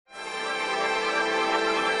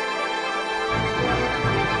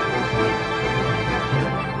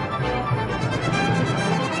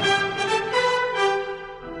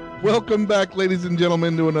Welcome back, ladies and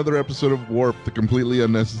gentlemen, to another episode of Warp, the completely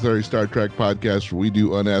unnecessary Star Trek podcast where we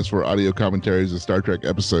do unasked for audio commentaries of Star Trek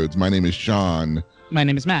episodes. My name is Sean. My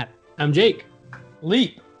name is Matt. I'm Jake.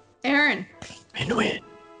 Leap. Aaron. And win.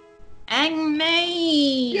 And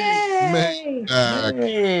May. May back.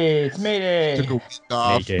 Hey, it's Mayday. Took a week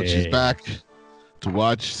off, but she's back to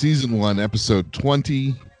watch season 1, episode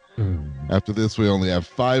 20. After this, we only have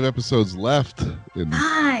 5 episodes left in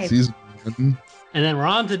 5. season 1. And then we're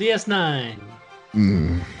on to DS9.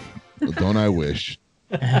 Well, don't I wish?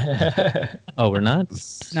 Oh, we're not?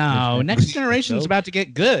 No, Next Generation's about to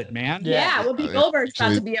get good, man. Yeah, Whoopi Goldberg's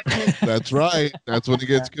about to be up in this That's right. That's when it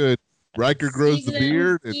gets good. Riker grows the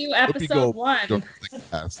beard. And Season 2, Whoopi episode Goldberg 1. goes to the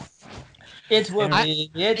cast. It's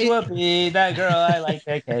Whoopi. Whoopi. That girl I like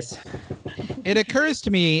to kiss. It occurs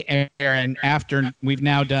to me, Aaron, after we've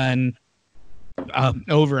now done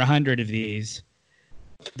over 100 of these,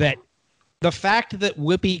 that the fact that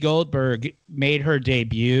Whoopi Goldberg made her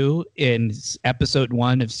debut in episode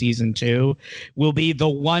 1 of season 2 will be the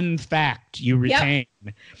one fact you retain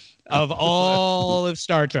of all of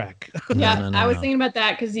Star Trek. Yeah, I was thinking about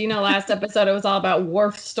that because, last episode it was all about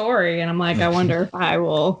Worf's story, and I'm like, I wonder if I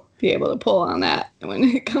will be able to pull on that when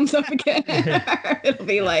it comes up again. It'll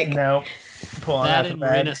be like, No. Pull That and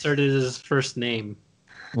reinserted his first name.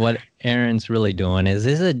 What Aaron's really doing is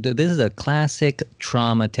this is a classic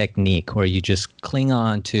trauma technique where you just cling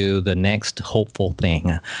on to the next hopeful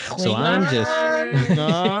thing. So I'm just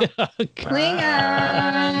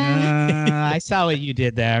Klingon. I saw what you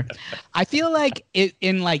did there. I feel like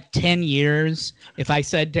in like 10 years, if I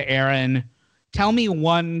said to Aaron, tell me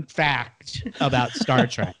one fact about Star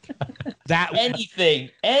Trek. anything.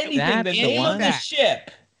 That's The the name one. of the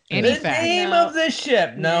ship. Any The fact. name of the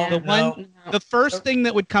ship. No. The first thing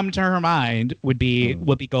that would come to her mind would be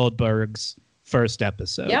Whoopi Goldberg's first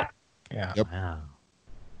episode. Yep. Yeah. Yep. wow.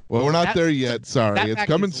 Well, we're not That- there yet. Sorry. That It's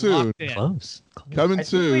fact coming is soon. locked in. Close. Coming I think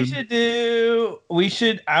soon.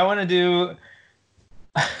 I want to do,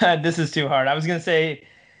 this is too hard. I was going to say,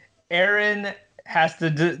 Aaron has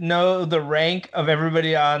to know the rank of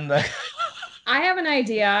everybody on the, I have an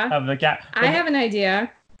idea. of the cat. I have an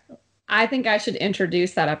idea. I think I should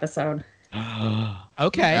introduce that episode.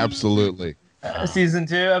 Okay. Absolutely. Season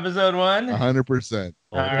 2, episode 1. 100%.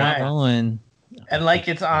 All right. Rolling. And like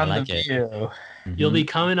it's on I like the it. view. You'll be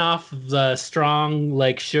coming off the strong,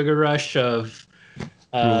 sugar rush of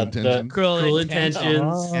the Intentions. cruel intentions.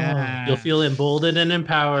 Oh. Yeah. You'll feel emboldened and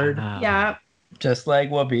empowered. Wow. Yeah. Just like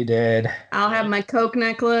Whoopi did. I'll have my Coke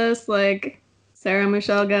necklace like Sarah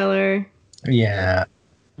Michelle Gellar. Yeah.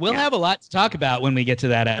 We'll have a lot to talk about when we get to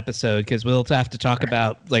that episode because we'll have to talk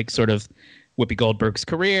about sort of Whoopi Goldberg's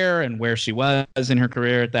career and where she was in her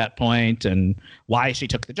career at that point and why she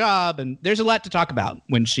took the job. And there's a lot to talk about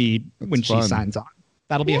when she fun. signs on.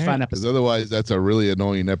 That'll be a fun Because episode. otherwise, that's a really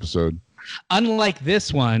annoying episode. Unlike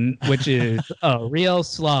this one, which is a real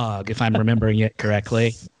slog, if I'm remembering it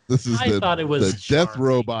correctly. This is I thought it was the death charming.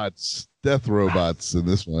 robots. Death robots in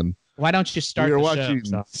this one. Why don't you start We are the watching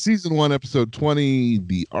show? season 1, episode 20,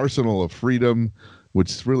 The Arsenal of Freedom,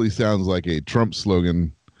 which really sounds like a Trump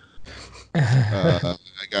slogan. I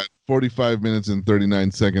got 45 minutes and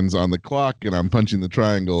 39 seconds on the clock, and I'm punching the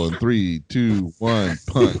triangle in 3, 2, 1,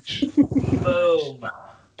 punch. Boom.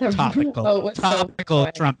 Topical, Oh, what's topical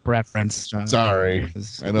so- Trump reference. Sorry.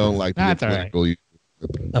 I don't like to get That's all right. political.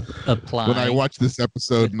 Apply. When I watched this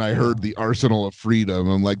episode and I heard The Arsenal of Freedom,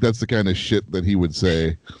 I'm like, that's the kind of shit that he would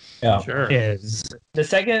say. Yeah. Sure. Is The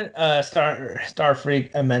second Star Freak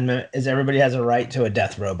amendment is everybody has a right to a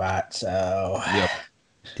death robot. So Yep.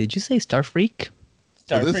 Did you say Star Freak?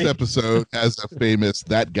 So Star this Freak. episdo has a famous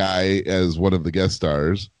that guy as one of the guest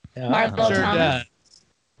stars. Yeah. Martha sure Thomas. does.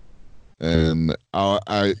 And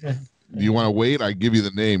do you want to wait? I give you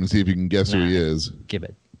the name and see if you can guess who he is. Give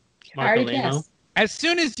it. I already Marco Lamo. guessed. As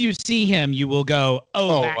soon as you see him, you will go,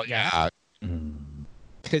 "Oh, that guy," yeah.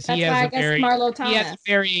 because That's he why I has a guessed very, Marlo he has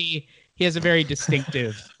a Thomas. very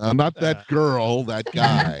distinctive. Not that girl, that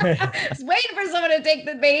guy. I was waiting for someone to take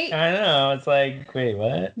the bait. I know. It's like, wait,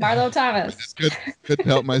 what? Marlo Thomas. Just couldn't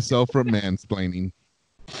help myself from mansplaining.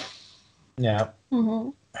 Yeah. Mm-hmm.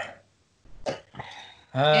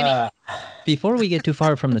 Before we get too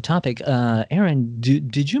far from the topic, Aaron,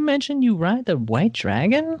 did you mention you ride the White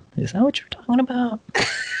Dragon? Is that what you're talking about?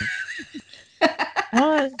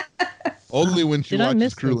 What? Only when she Did I watches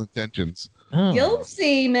miss Cruel the- Intentions. Oh, You'll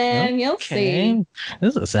see, man. You'll see. okay.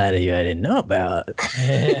 This is a side of you I didn't know about.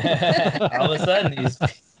 All of a sudden,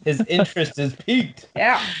 his interest is peaked.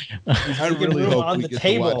 Yeah. He's I making really room hope on we the get to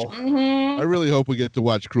table. watch. Mm-hmm. I really hope we get to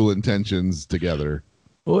watch Cruel Intentions together.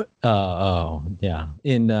 What? Oh, yeah.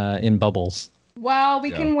 In Bubbles. Well, we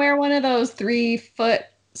can wear one of those 3-foot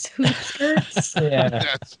hoop skirts. Yeah.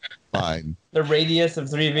 That's fine. The radius of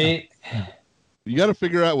 3 feet. You got to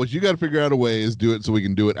figure out what you got to figure out a way is do it so we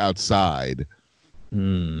can do it outside.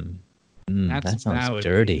 That sounds would be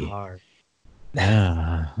dirty. hard.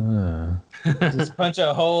 Just punch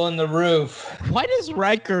a hole in the roof. Why does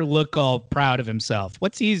Riker look all proud of himself?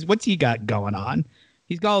 What's he got going on?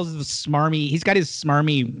 He's got his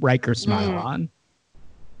smarmy Riker smile on.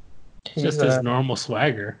 Just his normal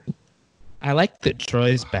swagger. I like that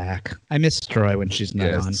Troy's back. I miss Troy when she's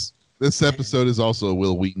not on. This episode is also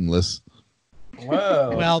Will Wheaton-less.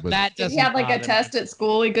 Whoa. Well, But- that Did doesn't he have like a bother test at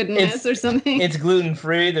school he couldn't It's- miss or something? It's gluten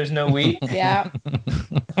free. There's no wheat. Yeah.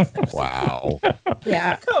 Wow.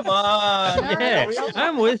 Yeah. Come on. Yeah,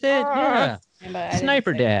 I'm with it. Yeah. But I didn't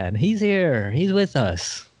Sniper say- Dad. He's here. He's with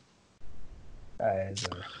us.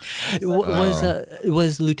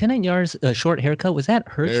 Was Lieutenant Yar's short haircut? Was that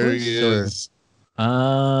her There choice? he or- is.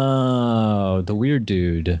 Oh, the weird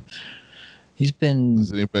dude. He's been.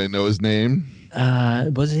 Does anybody know his name?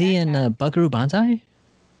 Was he in Buckaroo Banzai?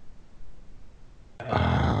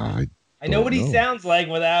 I I know what he know. sounds like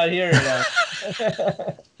without hearing him.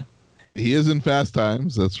 He is in Fast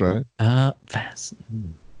Times. That's right. Fast.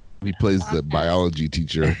 He plays the biology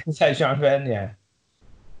teacher. Is that Sean Penn? Yeah.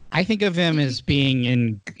 I think of him as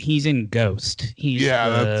being he's in Ghost. He's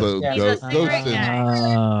That's a Yeah. ghost, He's a ghost cigarette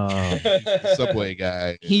and Oh. subway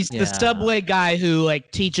guy. he's the Yeah. subway guy who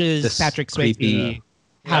like teaches This Patrick creepy- Swayze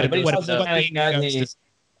how to but he's what also kinda being a ghost nutty. is.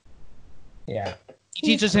 Yeah. He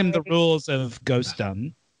teaches him the rules of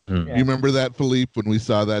ghostdom. Yeah. You remember that, Philippe, when we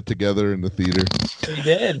saw that together in the theater? He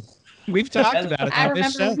did. We've talked about it I on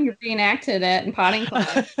this remember show. when you reenacted it in Potting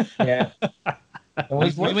Club. Yeah. It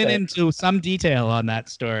was We worth went it. into some detail on that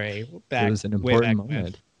story. Back, It was an way important back when.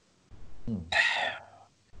 moment.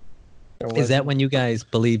 There Is was- that when you guys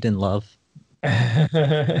believed in love?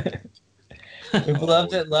 We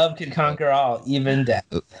loved it. Love could conquer all, even death.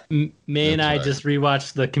 May and That's I right. just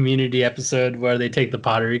rewatched the Community episode where they take the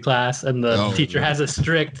pottery class and the Oh, teacher yeah. has a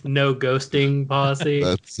strict no ghosting policy.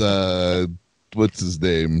 That's what's his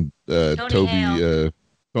name? Toby Hale.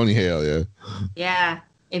 Tony Hale, yeah. Yeah.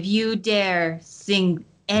 If you dare sing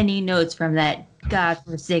any notes from that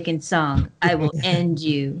godforsaken song, I will end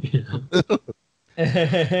you.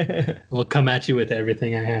 We'll come at you with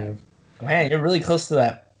everything I have. Man, you're really close to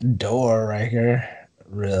that door, Riker.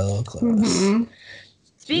 Real close. Mhm.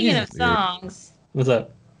 Speaking of Jesus. songs, What's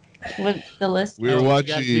up? with the list. We were Oh, you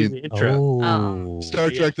gotta do watching the intro. Oh. Star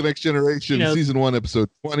Trek The Next Generation, You know- Season 1, Episode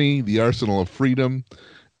 20, The Arsenal of Freedom,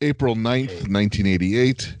 April 9th,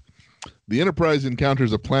 1988. The Enterprise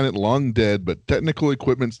encounters a planet long dead, but technical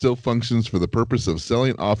equipment still functions for the purpose of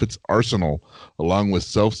selling off its arsenal, along with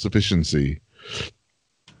self-sufficiency.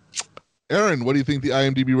 Aaron, what do you think the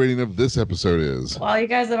IMDb rating of this episode is? Well, you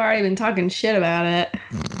guys have already been talking shit about it.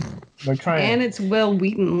 We're trying. And it's Will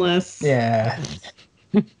Wheaton-less. Yeah.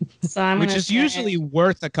 So I'm Which gonna is say- usually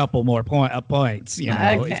worth a couple more points. You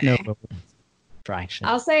know, it's Okay. no, Fraction.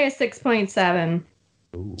 I'll say a 6.7.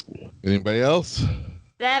 Anybody else?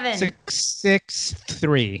 7.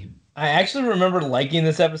 663. I actually remember liking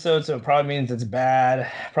this episode, so it probably means it's bad.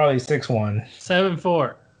 Probably 6-1.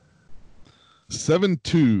 7-4.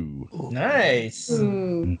 7-2. Nice.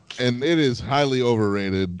 Ooh. And it is highly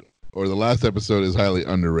overrated, or the last episode is highly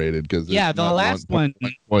underrated because Yeah, the last one.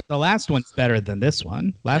 The last one's better than this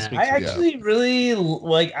one. Last Yeah. week's I actually really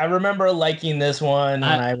like. I remember liking this one when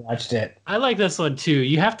I watched it. I like this one too.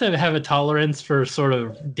 You have to have a tolerance for sort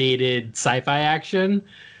of dated sci-fi action,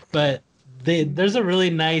 but there's a really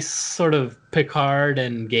nice sort of Picard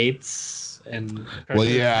and Gates and. Well,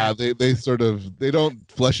 yeah, they sort of they don't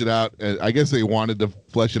flesh it out. I guess they wanted to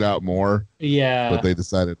flesh it out more, Yeah. but they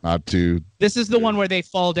decided not to. This is the one where they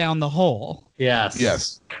fall down the hole. Yes.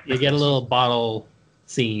 Yes, You get a little bottle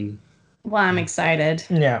scene. Well, I'm excited.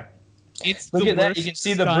 Yeah. It's Look the at that. worst You can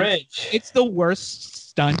see the stunt- bridge. It's the worst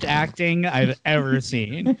stunt acting I've ever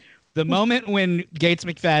seen. The moment when Gates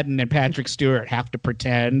McFadden and Patrick Stewart have to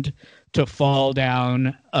pretend to fall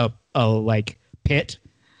down a like pit,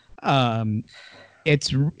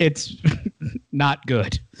 it's not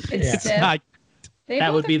good. It's Yeah. It's stiff. not They That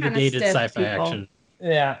both would are be the kinda dated stiff sci-fi people. action.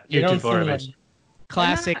 Yeah. You You're don't too seem Dvorovich.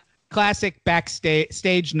 like, classic backstage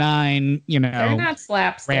stage 9. You They're know, not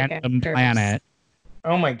slapstick random actors. planet.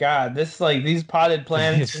 oh my god, this like these potted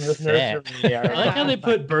plants from this Sad. nursery I like are. how they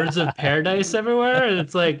put birds of paradise everywhere, and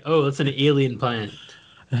it's like, oh, it's an alien plant.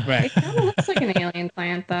 Right. It kind of looks like an alien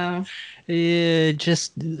plant, though.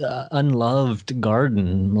 Just unloved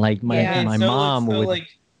garden. Like my Yeah. my It's so- mom it's so, would. like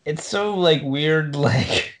it's so like weird,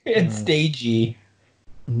 like it's stagey.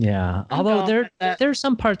 Yeah. I'm Although going with that. there are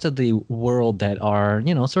some parts of the world that are,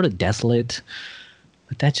 sort of desolate.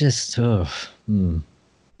 But that just But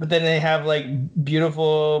then they have like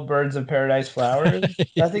beautiful birds of paradise flowers.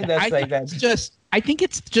 I think that's like that. I think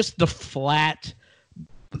it's just the flat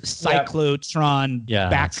cyclotron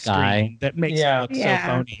back sky. screen that makes it look so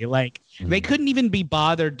phony. Like they couldn't even be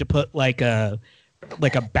bothered to put like a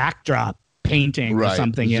backdrop painting or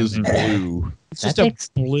something it's in just there. blue. It's just a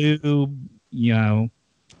blue,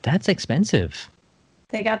 That's expensive.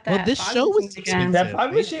 They got that. Well, this show was expensive. That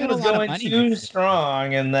fog They machine spent a was lot of going money too making it.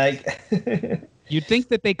 strong, and like You'd think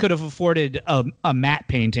that they could have afforded a matte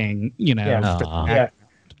painting, Yeah. for Aw. that. yeah.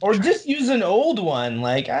 Or just use an old one.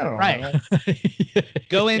 Like I don't Right. know.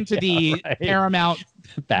 Go into the Right. Paramount,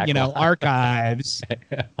 Backlog. archives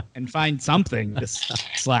and find something to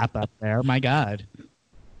slap up there. My God.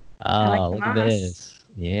 Oh, like look at moss. this.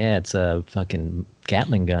 Yeah, it's a fucking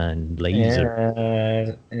Gatling gun laser.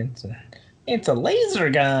 Yeah, it's a laser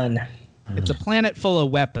gun. It's a planet full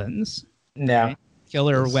of weapons, Yeah.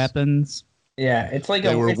 killer weapons. Yeah, it's like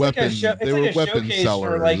They were it's like a weapon- show, it's they like were a weapon showcase for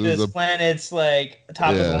sellers. like It was this a- planet's like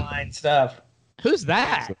top of the line stuff. Who's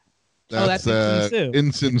that? That's Ensign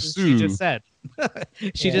Ensign She Sue. just said.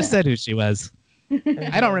 She Yeah. just said who she was.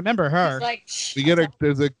 I don't remember her. It's like, We get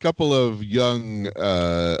there's a couple of young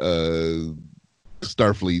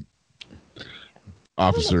Starfleet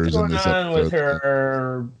officers What's in going this on with episode.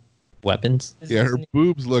 her? Weapons. Yeah, her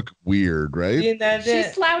boobs look weird, right? Seeing that she's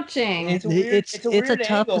it- slouching. It's a weird, It's a, a weird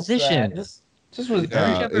tough angle for that. position. Just was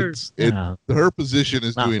Yeah, very. Yeah. her position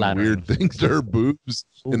is Not doing flattering. weird things to her boobs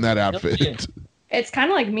in that Ooh. outfit. It's kind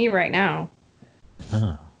of like me right now.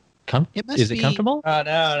 Oh. It must Is it be- comfortable? Oh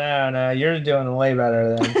no! You're doing way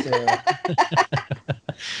better than too.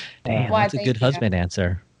 Damn, Why, that's a thank good you. husband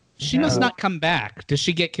answer. She must No. not come back. Does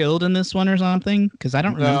she get killed in this one or something? Because I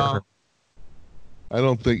don't remember No. her. I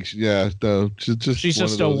don't think. No, she's just She's one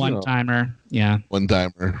just of a those, one-timer. Yeah. one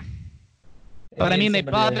timer. But I mean, they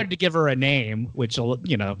Somebody- bothered to give her a name, which,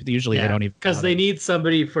 usually they don't even. because bother. they need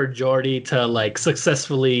somebody for Geordi to like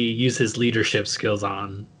successfully use his leadership skills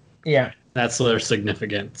on. Yeah. That's their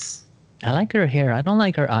significance. I like her hair. I don't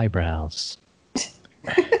like her eyebrows.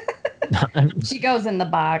 She goes in the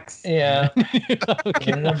box. Yeah.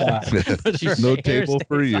 In the box. No table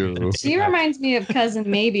for you. She reminds me of Cousin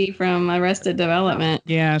Maybe from Arrested Development.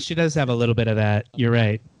 Yeah, she does have a little bit of that. You're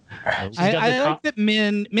right. She's got the I top- like that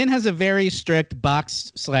Min has a very strict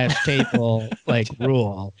box/table like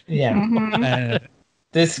rule. Yeah. Mhm. Uh,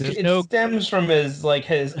 This There's it no- stems from his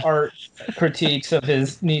art critiques of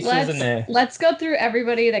his nieces and Let's go through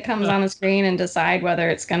everybody that comes on the screen and decide whether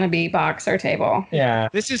it's going to be box or table. yeah.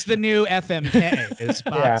 this is the new FMK. Is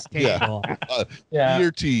box table. Yeah.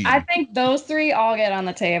 Your team. I think those three all get on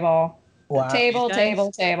the table. Wow. Table, These guys-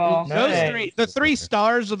 table, table. Nice. The three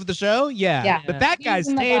stars of the show. Yeah. Yeah. But that He's guy's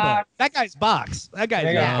in the table. box. That guy's box. That guy's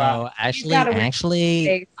That guy's box. No, actually, gotta win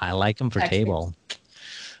space. I like him for Text table.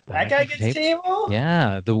 I That guy like him for gets table?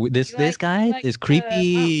 Yeah, this You this like- guy you like is the-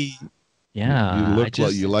 creepy. Yeah, you I look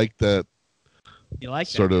just, like you like that You like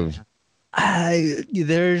that? sort of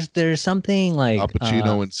there's something like Al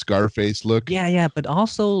Pacino and Scarface look. yeah, but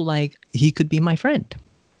also like he could be my friend.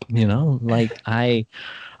 Like I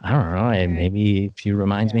don't know. Maybe he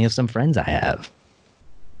reminds me of some friends I have.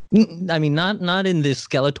 I mean, not in this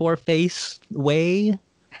Skeletor face way,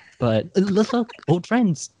 but let's look old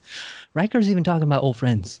friends. Riker's even talking about old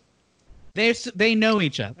friends. They know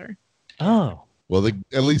each other. Oh, Well,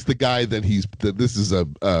 at least the guy that this is a.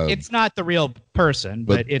 It's not the real person,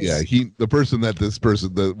 but it's yeah, the person that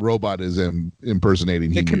the robot is impersonating.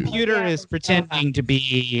 the He knew. computer Yeah, is pretending to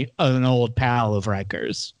be an old pal of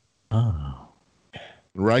Riker's. oh.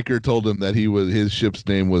 Riker told him that his ship's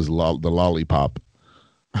name was the Lollipop.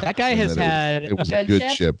 That guy and has that had it was a Good good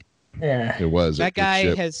ship? ship. Yeah. It was. a that good guy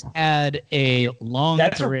ship. has had a long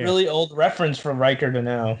That's career. a really old reference for Riker to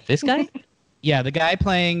know. This guy? Yeah, the guy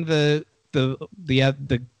playing the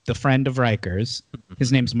friend of Riker's.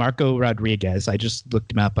 His name's Marco Rodriguez. I just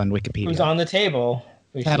looked him up on Wikipedia. Who's on the table?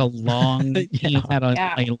 He's had a long. He's had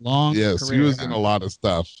a long. Yes, career. he was in a lot of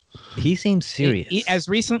stuff. He seems serious. As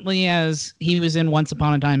recently as he was in Once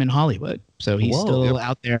Upon a Time in Hollywood, so he's Whoa. still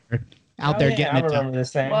out there Oh, getting yeah, I it done. remember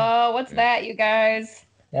this thing. Whoa, what's that, you guys?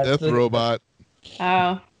 That's Death the- Robot.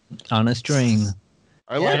 Oh, On a string.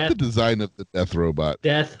 I Yeah. like the design of the Death Robot.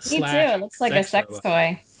 Death. me too. slash It looks like a sex robot.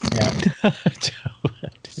 toy.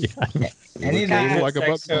 Yeah, Anything Guys. like a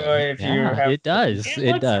sex button. toy if you yeah, have it does. It, It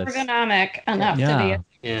looks does. ergonomic enough to be Yeah. a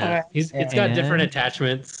Yeah, toy. it's got different And-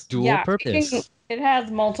 attachments. Dual Yeah, purpose. It has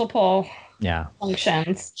multiple Yeah.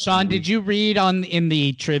 functions. Sean, did you read in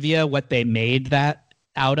the trivia what they made that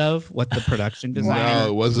out of what the production No, designer?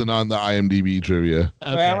 it wasn't on the IMDb trivia.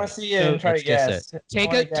 Wait, I want to see it and try to let's guess guess. Take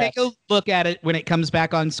I a wanna take a guess. look at it when it comes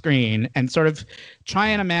back on screen and sort of try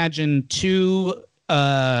and imagine two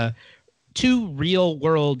real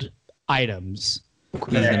world items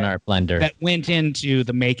Even our blender. that went into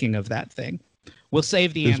the making of that thing. We'll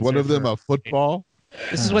save the Is answer. one of them for- a football?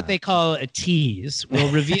 This is what they call a tease. We'll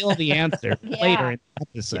reveal the answer Yeah. later in the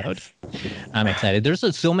episode. I'm excited.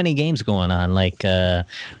 There's so many games going on. Like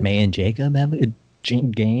May and Jacob have a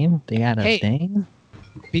game. They got a Hey. thing.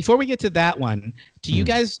 Before we get to that one, do you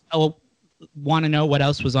guys want to know what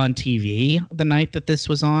else was on TV the night that this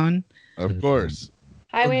was on? Of course.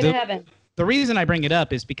 Highway The- to Heaven. The reason I bring it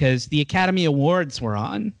up is because the Academy Awards were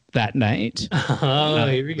on that night. Oh,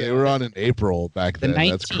 here we They go. were on in April back The then.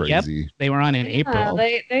 That's 19 yep. crazy. They were on in April.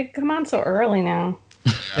 They come on so early now.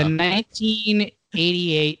 The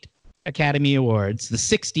 1988 Academy Awards, the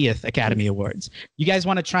 60th Academy Awards. You guys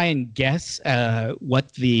want to try and guess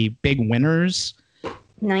what the big winners? that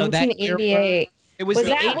year 1988. It was, Was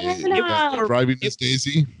the that 80 one? it was for- Driving Miss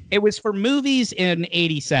Daisy. It was for movies in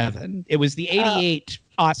 87. It was the 88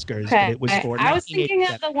 Oscars. But Okay. it was for I was thinking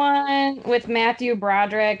of 1987. the one with Matthew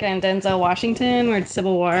Broderick and Denzel Washington, where it's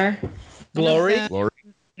Civil War. Glory. Glory.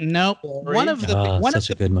 Nope. Glory? One of the one of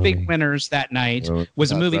such a the good big movie. winners that night No,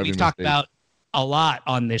 was a not movie Driving we've Miss talked Daisy. about a lot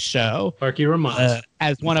on this show Parky Ramos.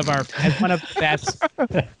 as one of the best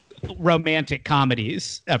romantic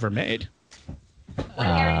comedies ever made.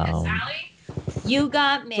 You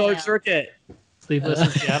got mail. Short Circuit. Sleepless in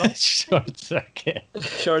Seattle. Short circuit.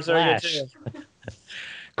 Short Circuit. Flash. Too.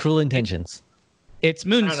 Cruel Intentions. It's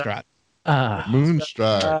Moonstruck.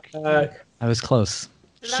 Moonstruck. I was close.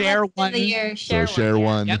 Cher won. So Cher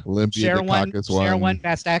won. Yep. Olympia Cher won. Dukakis Cher won. won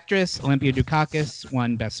Best Actress. Olympia Dukakis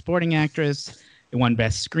won Best Supporting Actress. It won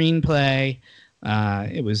Best Screenplay.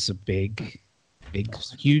 It was a big,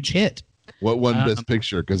 huge hit. What won Best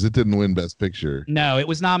Picture? Because it didn't win Best Picture. No, it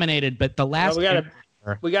was nominated, but the last. we gotta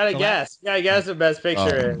The guess. We gotta guess what Best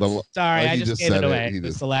Picture is. Sorry, Like I he just just gave it said it, away. he It's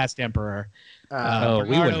just- The Last Emperor. We Bernardo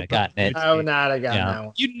wouldn't have gotten it. I would not have gotten Yeah. that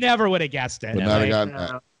one. You never would have guessed it. Would not have Like, gotten No.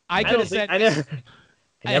 that. I could don't have think- said I never,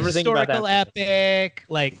 I a never think about historical that. epic,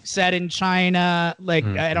 like set in China. Like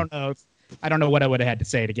Mhm. I don't know what I would have had to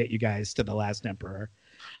say to get you guys to The Last Emperor.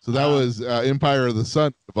 So that was Empire of the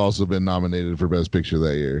Sun have also been nominated for Best Picture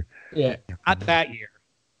that year. Yeah. Not that year.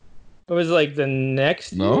 It was like the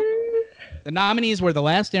next No? year? The nominees were The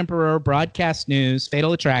Last Emperor, Broadcast News,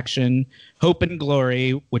 Fatal Attraction, Hope and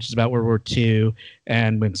Glory, which is about World War II,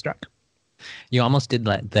 and Moonstruck. You almost did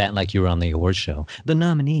that like you were on the award show. The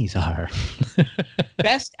nominees are.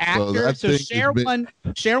 Best actor. that So, thing Cher has been- won.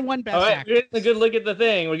 Cher won Best All right, Actor. we're getting a good look at the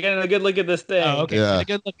thing. We're getting a good look at this thing. Oh, okay. Yeah. Get a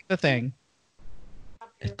good look at the thing.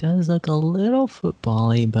 It does look a little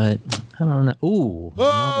football-y, but I don't know. Ooh.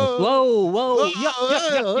 Whoa! Whoa, whoa.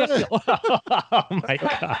 Whoa! Oh, my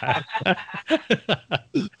God.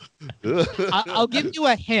 I'll give you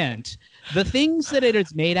a hint. The things that it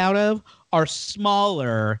is made out of are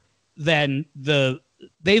smaller than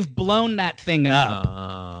they've blown that thing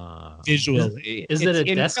up visually. Is it a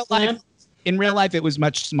in desk real life, lamp? in real life, it was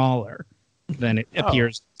much smaller than it Oh.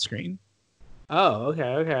 appears on the screen. Oh,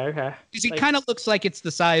 okay. Because it Like- kind of looks like it's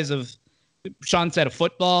the size of, Sean said, a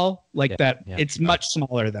football, like Yeah, that. yeah. It's much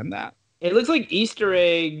smaller than that. It looks like Easter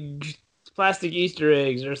eggs, plastic Easter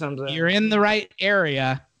eggs or something. You're in the right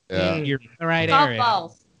area. Yeah. You're in the right area.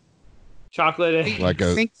 Softballs. Chocolate. Like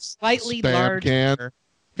a Think slightly Spam larger. can.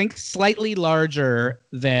 Think slightly larger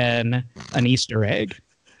than an Easter egg.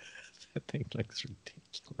 That thing looks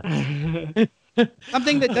ridiculous.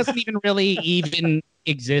 Something that doesn't even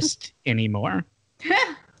exist anymore.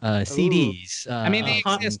 CDs. I mean, they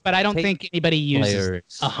Uh, exist, but I don't tape think anybody uses.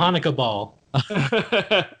 players. A Hanukkah ball.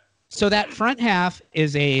 So that front half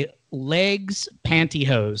is a legs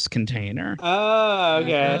pantyhose container. Oh,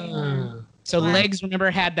 okay. So legs, remember,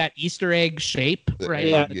 had that Easter egg shape, right?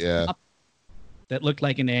 Yeah. on the Yeah. top that looked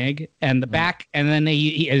like an egg, and the back, and then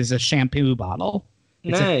is a shampoo bottle.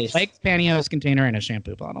 It's Nice. a legs pantyhose container and a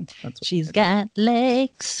shampoo bottle. That's what She's got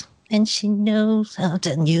legs and she knows how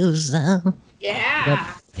to use them.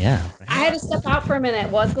 Yeah. Yeah. I had to step out for a minute.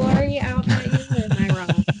 Was Glory out that year? Or am I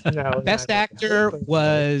wrong? No, Best not- actor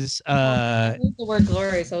was I used the word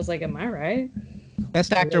glory, so I was like, am I right?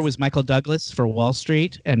 Best actor was Michael Douglas for Wall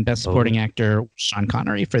Street, and Best Supporting Actor Sean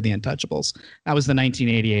Connery for The Untouchables. That was the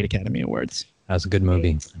 1988 Academy Awards. That was a good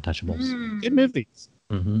movie. Untouchables. Good movies.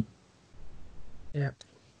 Mm-hmm. Yeah.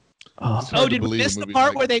 Oh, It's hard Oh, to did we believe a miss the movie part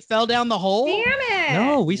like- where they fell down the hole? Damn it!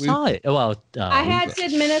 no, we saw it. Well, I had to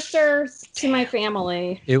administer to my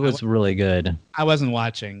family. it was really good. I wasn't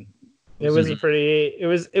watching. It was a pretty. It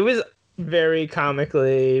was very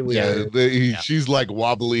comically weird. She's like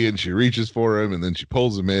wobbly and she reaches for him and then she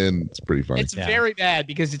pulls him in. It's pretty funny. It's very bad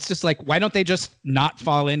because it's just like, why don't they just not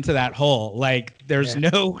fall into that hole? Like, there's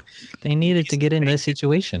no They needed to get in this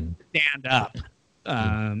situation. stand up.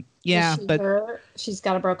 Is she But hurt? She's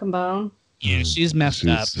got a broken bone. yeah, she's messed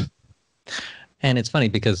up. And it's funny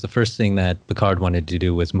because the first thing that Picard wanted to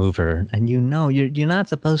do was move her. And you're not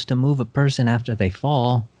supposed to move a person after they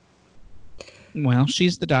fall. Well,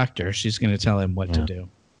 she's the doctor. She's going to tell him what to do.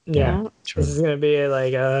 Yeah. True. This is gonna be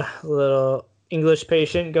like a little English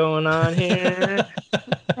patient going on here.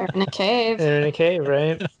 They're in a cave. They're in a cave,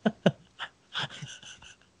 right?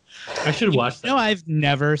 I should watch that. No, I've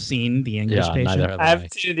never seen The English Yeah, Patient. neither have I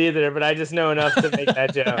haven't seen it either, but I just know enough to make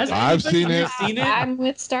that joke. Has I've anybody seen it. seen it? I'm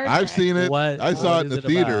with Star Trek. I've seen it. I saw it in the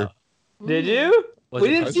theater. Did you? Was We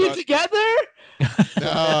it- didn't see it together?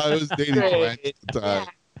 No, it was dating Great. at the time.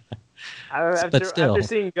 still. After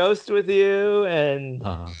seeing Ghost with you and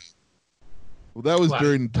Well, that was Wow.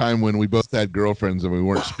 during the time when we both had girlfriends and we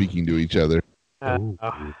weren't speaking to each other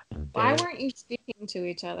Why weren't you speaking to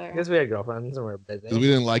each other? Because we had girlfriends and we were because we busy.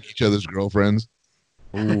 didn't like each other's girlfriends.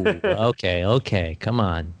 Ooh, okay. Come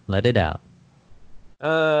on. Let it out.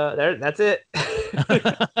 That's it.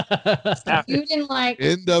 You didn't like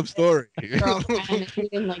End of story. your girlfriend and you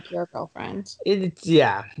didn't like your girlfriend.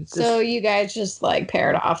 Yeah. So you guys just like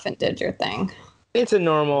paired off and did your thing. It's a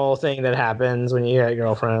normal thing that happens when you get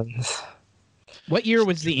girlfriends. What year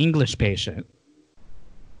was The English Patient?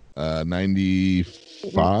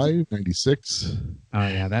 95, 96. Oh,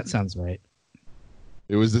 yeah, that sounds right.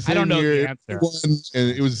 It was the same I don't know year. the answer. And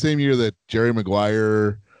it was the same year that Jerry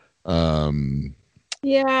Maguire.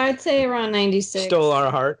 Yeah, I'd say around 96. Stole our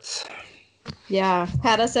hearts. Yeah,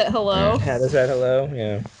 had us at hello. Had us at hello.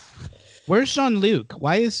 Yeah. Where's Jean-Luc?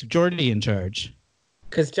 Why is Jordy in charge?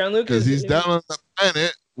 Because John Lucas. Because he's down on the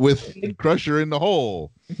planet with Crusher in the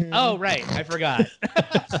hole. Oh, right. I forgot.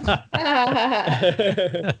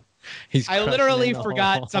 He's I crushing literally in the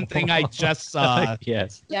forgot hole. something I just saw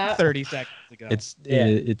Yes. Yeah. 30 seconds ago.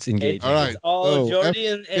 It's engaging. All right. all Oh, Jordy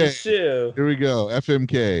and FMK. Sue. Here we go.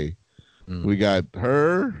 FMK. Mm, We got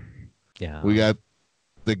her. yeah. We got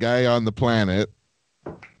the guy on the planet,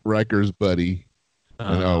 Riker's buddy.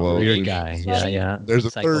 Weird guy. Yeah. There's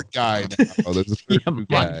a Psycho. third guy now. Oh, there's a third Yeah, new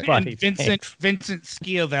my guy. buddy, And Vincent thanks.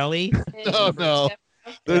 Schiavelli. Oh, no.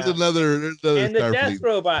 There's Yeah. another And the Death Starfleet.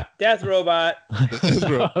 Robot. Death Robot. Oh,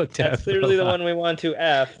 That's Death clearly the Robot. one we want to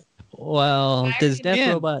F. Well, does Death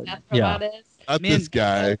Man, Robot? That's Yeah. robot is. Not Man. this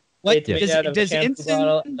guy. What It's made does, out of a does shampoo Ensign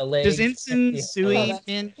bottle, the legs, does Ensign the- Sui Oh,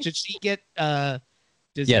 in? Did she get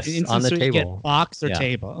does Yes, Ensign on the Sui table. get box or Yeah.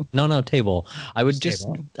 table? No, table. I would just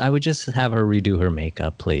Table. have her redo her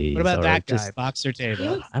makeup, please. What about or that guy? just- Box or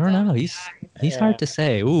table? I don't know. He's hard to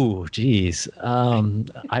say. Ooh, geez.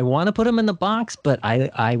 I want to put him in the box, but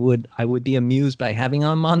I would be amused by having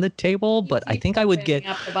him on the table. But I think I would get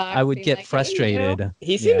frustrated.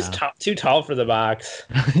 He seems Yeah. too tall for the box.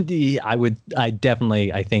 I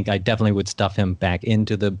definitely would stuff him back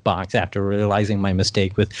into the box after realizing my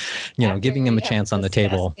mistake with, giving him a chance on the table.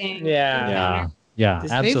 Yeah. Yeah,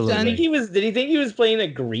 Does- absolutely. Did he think he was playing a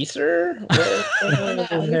greaser? No,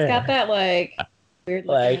 he's got that like weird.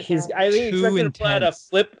 Like I think he's Too expecting to pull out a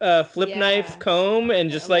intense. flip Yeah. knife comb and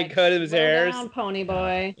just like cut his hairs. Down, pony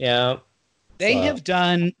boy. Yeah. They So- have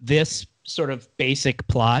done this sort of basic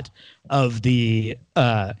plot of the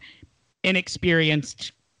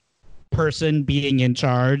inexperienced person being in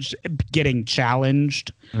charge, getting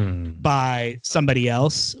challenged Mm. by somebody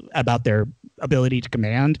else about their ability to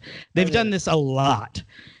command. They've done this a lot.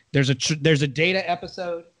 There's a Data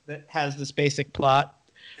episode that has this basic plot.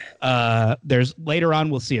 There's later on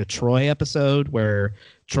we'll see a Troy episode where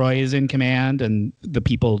Troy is in command and the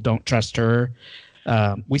people don't trust her.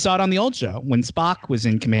 We saw it on the old show when Spock was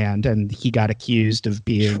in command and he got accused of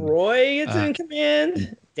being. Troy is in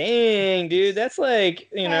command. Dang, dude, that's like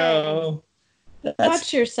That's,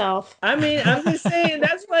 Watch yourself. I mean, I'm just saying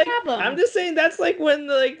that's like Problem. I'm just saying that's like when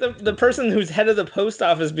the person who's head of the post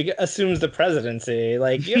office assumes the presidency.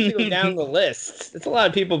 Like you have to go down the list. It's a lot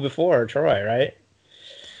of people before Troy, right?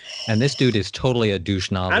 And this dude is totally a douche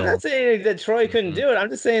novel. I'm not saying that Troy couldn't do it. I'm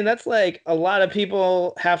just saying that's like a lot of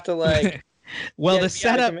people have to like. Well, get the out of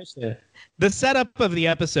setup. commission. The setup of the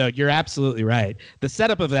episode, you're absolutely right. The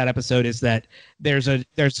setup of that episode is that there's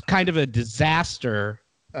kind of a disaster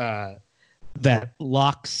that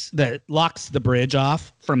locks the bridge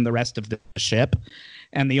off from the rest of the ship,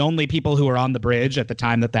 and the only people who are on the bridge at the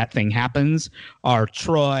time that thing happens are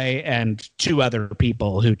Troy and two other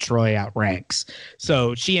people who Troy outranks.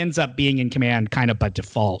 So she ends up being in command kind of by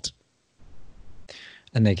default.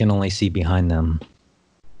 And they can only see behind them.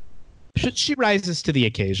 she rises to the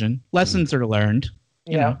occasion. Lessons are learned.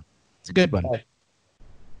 You know, it's a good one.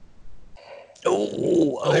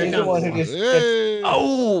 He's the one who just Hey!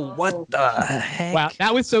 Oh, what the heck? Wow,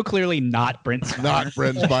 that was so clearly not Brent Spiner. Not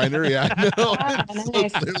Brent Spiner. Yeah, no. Ah, it's so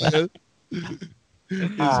nice. clearly-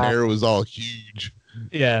 His hair was all huge.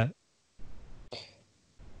 Yeah.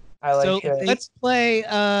 I like So it.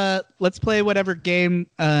 let's play whatever game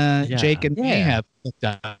Jake and me Yeah. have looked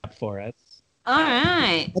up for us. All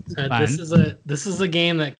right. That's fun. This is a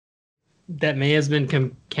game that May has been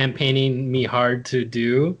campaigning me hard to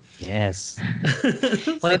do. Yes.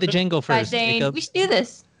 Play the jingle By first, saying Jacob. we should do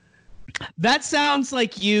this. That sounds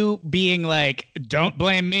like you being like, "Don't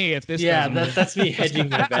blame me if this." Yeah, doesn't work." that's me hedging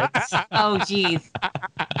my bets. Oh, geez.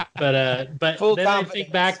 But Full then I confidence.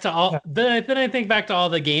 think back to all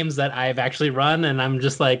the games that I've actually run, and I'm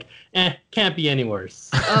just like, can't be any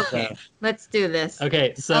worse. Okay, let's do this.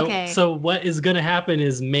 Okay, so what is gonna happen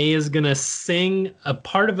is May is gonna sing a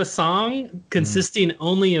part of a song consisting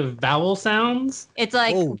only of vowel sounds, It's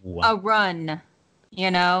like Oh. a run,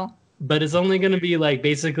 you know? but it's only gonna be like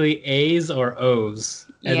basically A's or O's.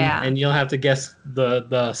 And, Yeah. and you'll have to guess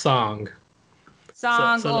the song.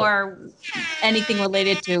 Song So- or anything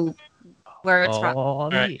related to where it's from. All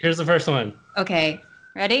right, here's the first one. Okay,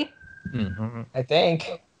 ready? Mhm. I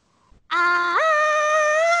think. Ah.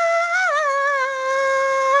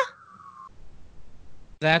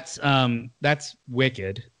 That's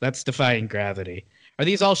wicked. That's defying gravity. Are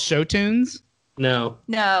these all show tunes? No.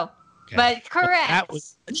 No, Okay. but correct. That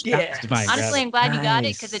was defying Honestly, gravity. I'm glad you got it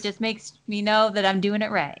Nice. because it just makes me know that I'm doing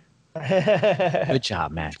it right. Good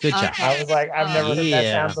job, Matt. Good job. Okay. I was like, I've never heard that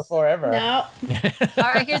Yeah. sound before ever. No, All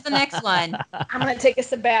right, here's the next one. I'm gonna take a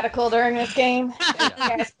sabbatical during this game. You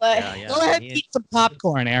guys play. Yeah, yeah. Go ahead and eat some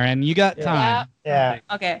popcorn, Aaron. You got Yeah. time. Yeah.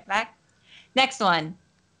 Okay, back. Next one.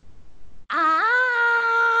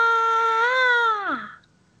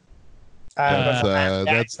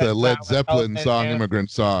 That's the Led Zeppelin song, Immigrant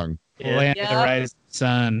Song. Yeah. Land of the Yep. Rising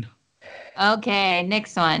Sun. Okay,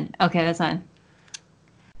 next one. Okay, this one.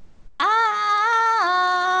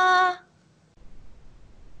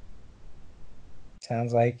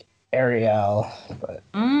 Sounds like Ariel, but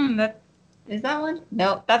That is that one?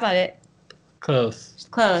 No, that's not it. Close. It's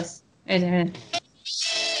close. Wait a minute.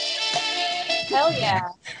 Hell yeah.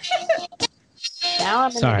 Now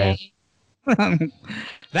I'm in Sorry. the game.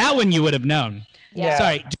 That one you would have known. Yeah.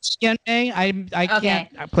 Sorry, do it again, May. I Okay.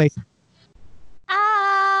 can't play.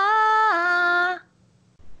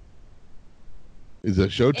 Is it a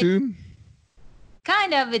show tune?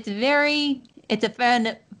 Kind of. It's a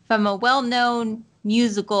fan from a well-known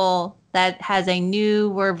musical that has a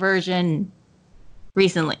newer version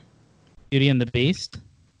recently. Beauty and the Beast.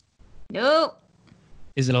 Nope.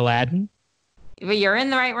 Is it Aladdin? But you're in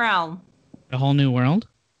the right realm. A Whole New World?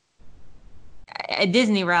 A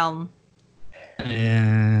Disney realm.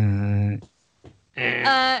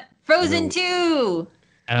 Frozen 2.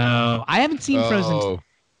 Oh, I haven't seen Frozen. Oh,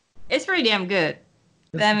 It's pretty damn good.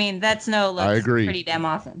 I mean, that snow looks I agree. pretty damn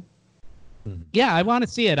awesome. Yeah, I want to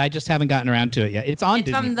see it. I just haven't gotten around to it yet. It's on It's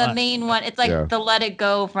Disney from the Plus. main one. It's like Yeah. the Let It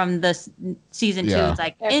Go from the season 2. Yeah. It's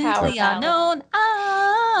like They're into power the palace. unknown.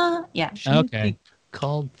 Ah. Yeah. Shouldn't it Okay. be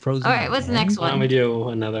called Frozen. All right, what's the again? next Why don't one? we do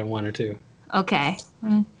another one or two? Okay.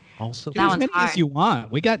 Also, Do That as one's many hard. as you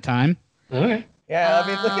want. We got time. Okay. yeah. I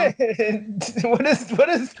mean, look at it. what is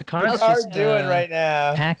Picard's Picard just, doing right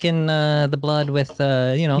now? packing the blood with He's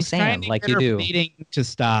Sam, trying to like get you her do. bleeding to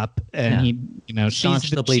stop, and Yeah. she's Staunch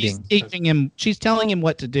the bleeding. She's teaching him. She's telling him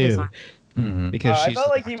what to do Mhm. because I she's. felt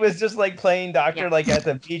like he was just like playing doctor, Yeah. like at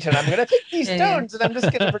the beach, and I'm gonna take these Yeah, yeah. stones, and I'm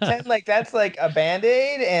just gonna pretend like that's like a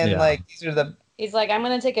band-aid, and Yeah. like these are the He's like, I'm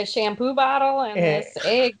gonna take a shampoo bottle and Yeah. this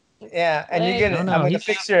egg. and you're Legs. gonna No, I'm gonna he's-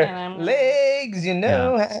 fix your And I'm- legs, you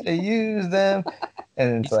know how to use them,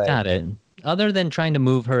 and it's He's like got it. Other than trying to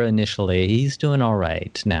move her initially, he's doing all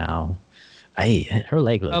right now. Hey, her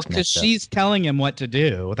leg looks because messed up. she's telling him what to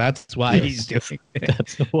do. That's why he's doing it.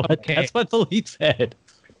 That's what. Okay. That's what the lead said.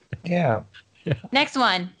 yeah. Next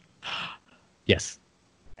one. Yes.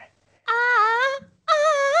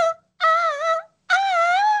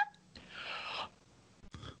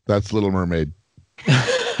 that's Little Mermaid.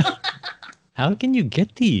 How can you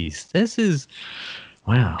get these? This is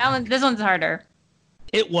wow. This one's harder.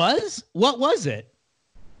 It was. What was it?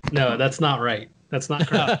 No, that's not right. That's not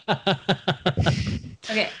correct.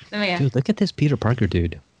 Okay, let me go. Dude, look at this Peter Parker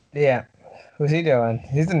dude. Yeah. Who's he doing?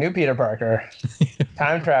 He's the new Peter Parker,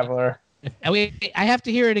 time traveler. I have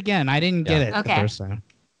to hear it again. I didn't get Yeah. it Okay. the first time.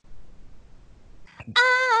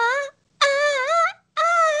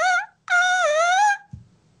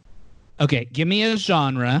 Okay, give me a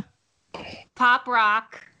genre. Pop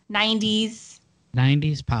rock, 90s.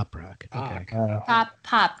 90s pop rock. Okay. Pop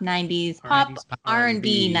 90s. Pop 90s pop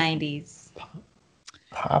R&B R&B. 90s.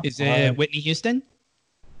 Pop Is it Whitney Houston?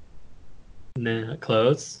 Nah,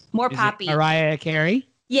 close. More Is poppy. it Mariah Carey?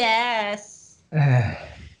 Yes.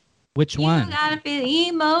 Which You one? gotta feel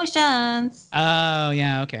emotions. Oh,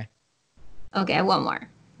 yeah, okay. Okay, one more.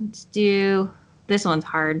 Let's do this one's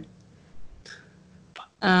hard.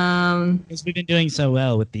 Because we've been doing so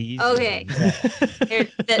well with these. Okay. Here,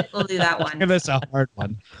 we'll do that one. Give us a hard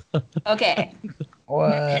one. Okay.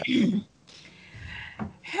 What?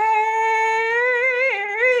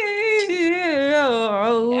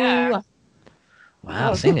 Yeah.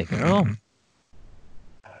 Wow, sing it, girl.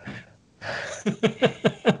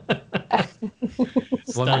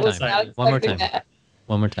 One more Stop time. sign. One more Expecting time. that.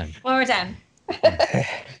 One more time. One more time.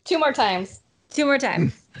 2 more times. 2 more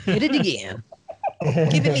times. Hit it again.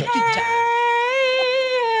 Give it a good time.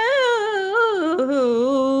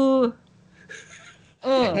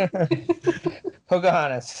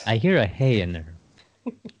 Pocahontas. I hear a hey in there.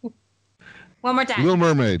 One more time. Little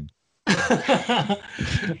Mermaid.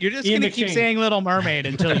 You're just Ian going to keep McShane. saying Little Mermaid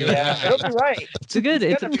until you're Yeah, it'll be right. It's a good.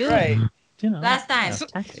 It's a Gonna be good. right. You know, Last time.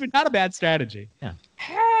 Not a bad strategy.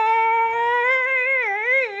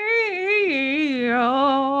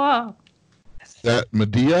 That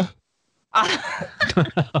Medea.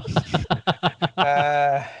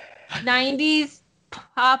 90s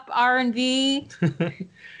pop R&B.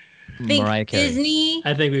 Think Mariah Carey. Disney.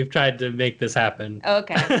 I think we've tried to make this happen.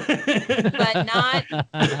 Okay. But not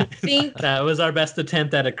think That was our best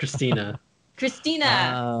attempt at a Christina.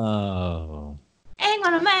 Christina. Oh. Ain't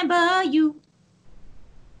gonna remember you.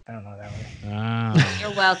 I don't know that one. Oh.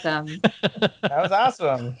 You're welcome. That was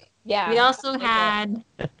awesome. Yeah. We also had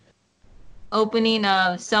opening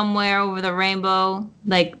of Somewhere Over the Rainbow,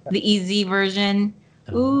 like the easy version.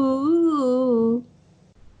 Ooh.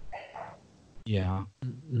 Yeah.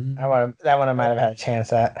 That one I might have had a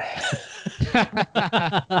chance at.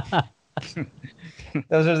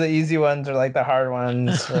 Those are the easy ones or like the hard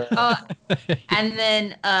ones. Oh, and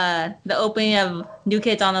then the opening of New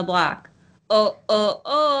Kids on the Block. Oh, oh,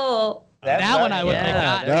 oh. That one I would have Yeah.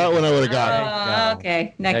 got. That one I would have Oh, got.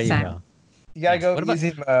 okay. There Next you time. go. You gotta go What about-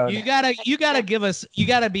 easy mode. You gotta give us. You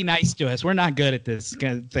gotta be nice to us. We're not good at this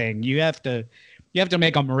kind of thing. You have to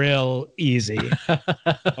make them real easy.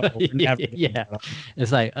 Yeah.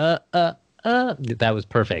 It's like that was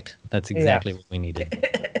perfect. That's exactly what we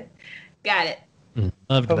needed. Got it.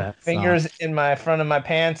 Loved Put that. fingers in my front of my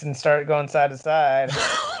pants and start going side to side.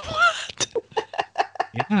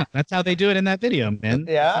 Yeah, that's how they do it in that video, man.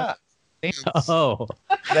 Yeah, Song. Oh,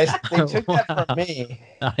 they took that from me.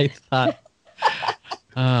 I thought.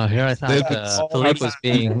 Oh, here I They- thought Philippe was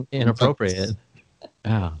being inappropriate.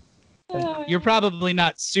 Oh. You're probably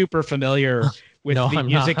not super familiar with No, the I'm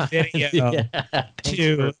music not. video Yeah, thanks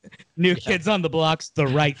to for- New Kids on the Block's "The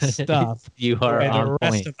Right Stuff," You are where the on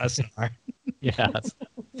rest point. of us are. Yes.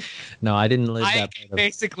 No, I didn't live I that part of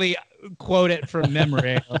basically quote it from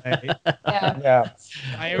memory. Like, Yeah. Yeah,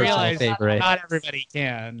 I personal realize favorite. not everybody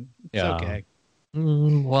can. It's Yeah. okay.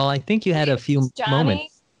 Well, I think you had a few Johnny?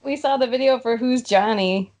 moments. We saw the video for Who's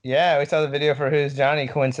Johnny. yeah. We saw the video for Who's Johnny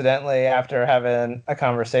coincidentally after having a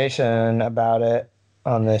conversation about it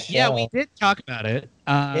on this show. Yeah, we did talk about it.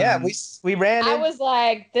 Yeah, we ran. I in- was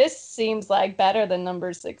like, this seems like better than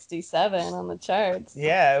number 67 on the charts.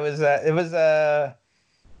 Yeah, it was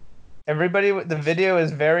everybody. The video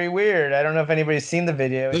is very weird. I don't know if anybody's seen the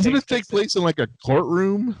video. Doesn't it take place in like a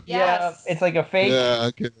courtroom? Yeah, Yes. it's like a fake. Yeah,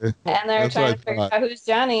 okay. And they're That's trying what to I figure thought. out who's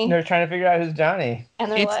Johnny. They're trying to figure out who's Johnny.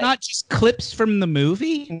 And they're It's like, not just clips from the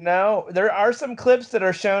movie. No, there are some clips that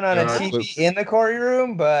are shown on There a are TV clips. in the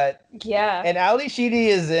courtroom, but yeah. and Ali Sheedy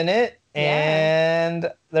is in it, Yeah.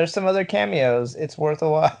 and there's some other cameos. It's worth a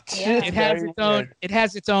watch. Yeah. It's It has very its own. weird. It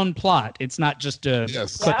has its own plot. It's not just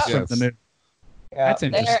Yes. clips Yeah. from the movie. Yeah. That's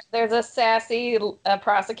interesting. There's a sassy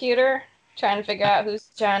prosecutor trying to figure out who's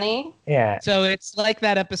Johnny. Yeah. So it's like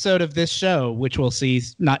that episode of this show, which we'll see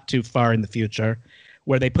not too far in the future,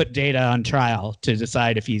 where they put Data on trial to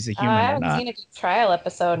decide if he's a human I or haven't not. seen a good trial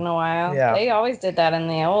episode in a while. Yeah. They always did that in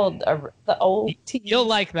the old TV. You'll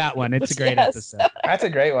like that one. It's a great Yes. episode. That's a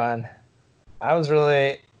great one. I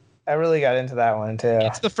really got into that one too.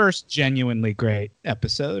 It's the first genuinely great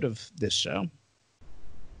episode of this show.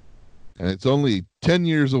 And it's only 10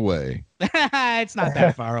 years away. It's not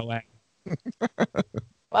that far away.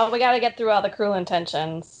 Well, we got to get through all the Cruel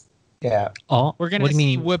Intentions. Yeah. Oh, We're gonna what do you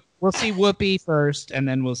see mean? We'll see Whoopi first, and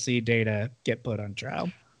then we'll see Data get put on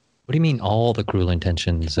trial. What do you mean all the Cruel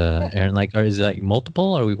Intentions, Aaron? Like, is it like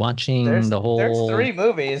multiple? Are we watching the whole? There's 3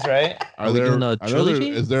 movies, right? Are we doing a trilogy?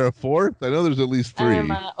 Is there a 4th? I know there's at least 3.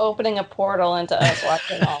 I'm opening a portal into us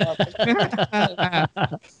watching all of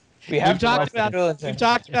it. We've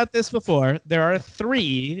talked about this before. There are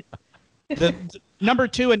 3. The number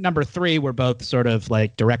 2 and number 3 were both sort of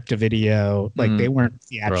like direct to video, like they weren't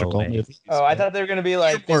theatrical Throwaway. movies. Oh, I thought they were gonna be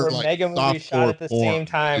like they Or, were like, mega movies shot at the softcore same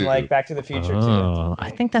time, porn, like too. Back to the Future Oh,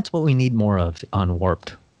 I think that's what we need more of on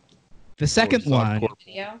Warped. The second one,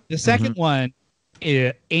 Video. the 2nd one,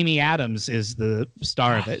 Amy Adams is the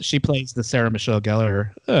star of it. She plays the Sarah Michelle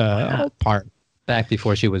Gellar part. Back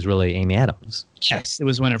before she was really Amy Adams. Yes, it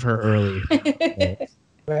was one of her early. too.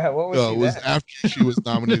 Yeah, what was No, she it was then? after she was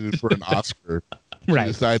nominated for an Oscar. She Right.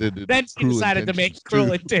 decided to Then she Cruel decided to make Intentions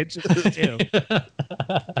Cruel Intentions too.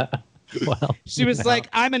 Well, She was like,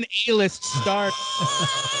 I'm an A-list star.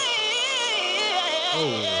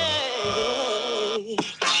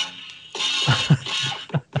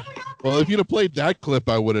 Well, if you'd have played that clip,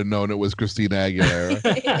 I would have known it was Christina Aguilera.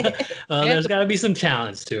 There's got to be some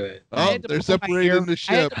challenge to it. I Oh, had to they're pull my separating the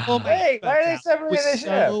I had ship. to pull my Hey, why are they earbuds out. It separating was the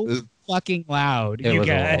ship? so fucking loud, it you was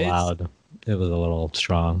a guys. little loud. It was a little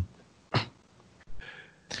strong. Are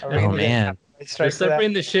we Oh gonna get man. They're strike for that?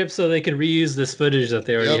 separating the ship so they can reuse this footage that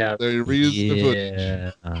they already Yep, have. they reused the footage.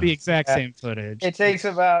 Yeah. The exact Yeah. same footage. It takes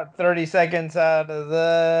about 30 seconds out of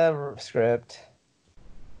the script.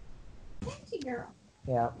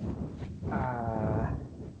 Yeah. Down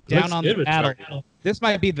Looks on good the with battle. Truck. This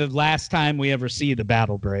might be the last time we ever see the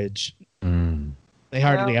battle bridge. Mm. They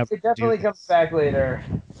hardly Well, ever it definitely do comes this. back later.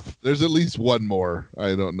 There's at least one more.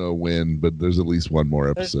 I don't know when, but there's at least one more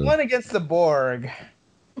There's episode. one against the Borg.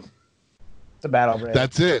 It's a battle bridge.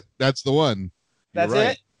 That's it. That's the one. You're That's right.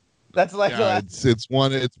 it. That's like the Yeah, last. it's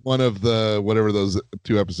one of the whatever those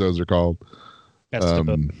 2 episodes are called. Best of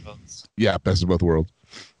both Um, worlds. Yeah, best of both worlds.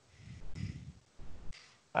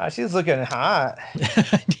 She's looking hot.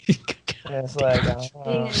 It's like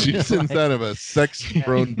She's in kind of a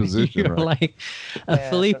sex-prone position. You're Right? like, Yeah,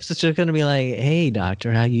 Philippe's just going to be like, "Hey,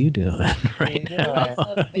 doctor, how you doing right you now?" know,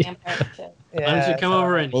 Why don't you come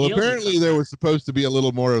over and Well, heal apparently there was supposed to be a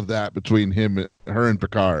little more of that between her and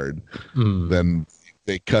Picard Mm. than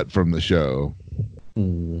they cut from the show.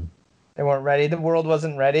 Mm. They weren't ready. The world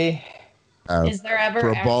wasn't ready. Is there ever For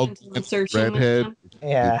a action bald to the searching redhead, mission?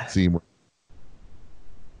 Yeah. it seemed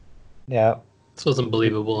Yeah. This wasn't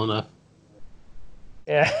believable enough.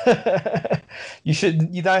 Yeah. You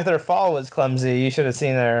thought their fall was clumsy. You should have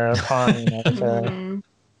seen their pawn. Mhm.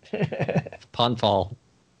 Ponfall.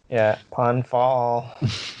 Yeah, pawn fall.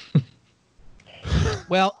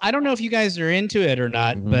 Well, I don't know if you guys are into it or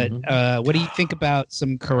not, but what do you think about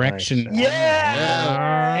some correction?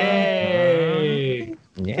 Yeah. Hey!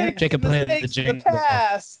 Yeah. Jacob played the Mistakes of the jingle.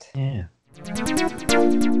 past. Yeah.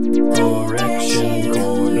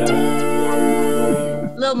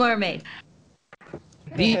 Little Mermaid.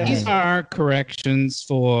 These are corrections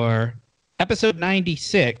for episode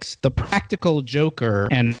 96, The Practical Joker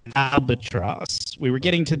and Albatross. We were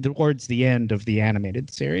getting towards the end of the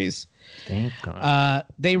animated series. Thank God.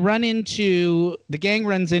 The gang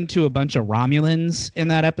runs into a bunch of Romulans in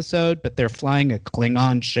that episode, but they're flying a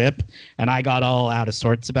Klingon ship, and I got all out of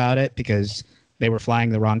sorts about it because they were flying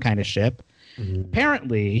the wrong kind of ship.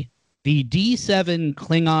 Apparently, the D7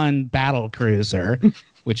 Klingon battle cruiser,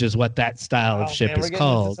 which is what that style of Oh, ship man, we're is getting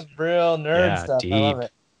called, into some real nerd Yeah, stuff. I love deep.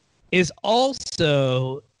 it. is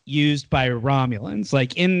also used by Romulans.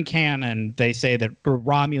 Like in canon, they say that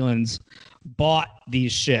Romulans bought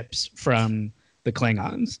these ships from the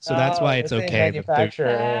Klingons, so that's Oh, why it's the same okay. That they're-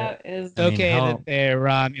 manufacturer. That is I mean, okay how- that the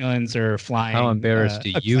Romulans are flying. How embarrassed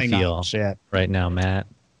do a you Klingon feel? Ship. Right now, Matt.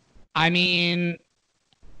 I mean,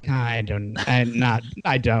 I don't.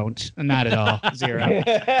 Not at all. Zero.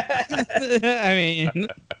 I mean,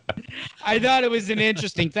 I thought it was an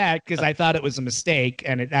interesting fact because I thought it was a mistake,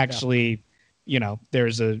 and it actually,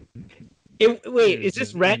 there's a. Wait, is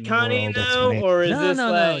this In the retconning world now, explanation. or is No, this no,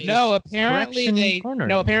 no, like No, apparently Correction corner.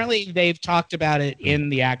 apparently they've talked about it in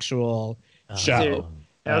the actual show.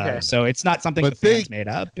 Okay. So it's not something But the fans made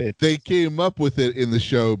up. They came up with it in the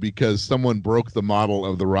show because someone broke the model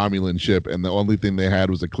of the Romulan ship, and the only thing they had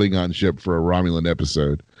was a Klingon ship for a Romulan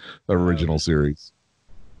episode, original series.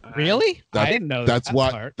 Really? That- I didn't know That's that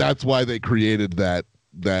why. part. That's why they created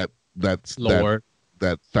that's Lore.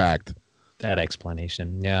 that fact. That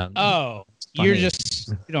explanation. Yeah. Oh, funny. you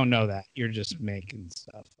don't know that. You're just making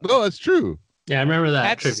stuff. up. No, that's true. Yeah, I remember that.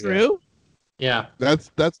 That's trivia. true. Yeah.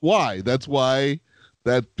 That's why. That's why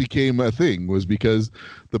that became a thing, was because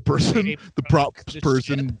the person, the prop The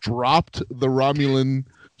person dropped the Romulan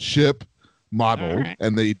ship model, All right.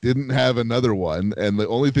 and they didn't have another one, and the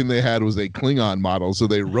only thing they had was a Klingon model, so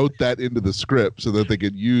they wrote that into the script so that they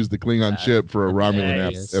could use the Klingon ship for a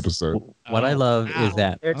Romulan Nice. episode. What I Oh, love wow. is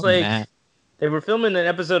that It's like Matt, they were filming an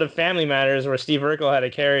episode of Family Matters where Steve Urkel had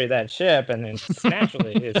to carry that ship, and then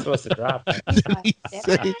naturally it's supposed to drop. Did he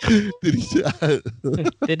say? Did he say?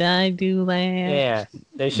 did I do that? Yeah,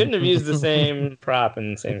 they shouldn't have used the same prop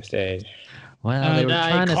in the same stage. Well, they were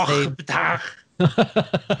trying to say.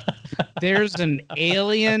 There's an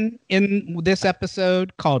alien in this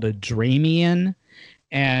episode called a Dramian.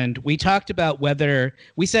 And we talked about whether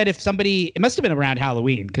we said if somebody, it must have been around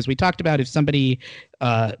Halloween, because we talked about if somebody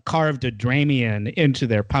carved a Dramian into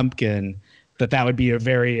their pumpkin, that would be a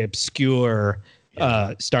very obscure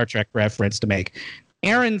Star Trek reference to make.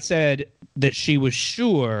 Erin said that she was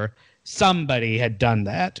sure somebody had done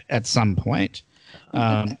that at some point,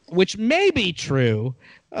 which may be true,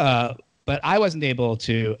 but I wasn't able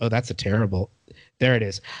to. Oh, that's a terrible. There it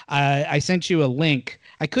is. I sent you a link.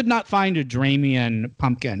 I could not find a Dramian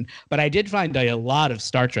pumpkin, but I did find a lot of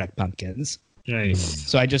Star Trek pumpkins. Nice.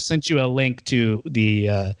 So I just sent you a link to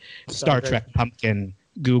the Star Trek pumpkin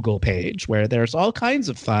Google page where there's all kinds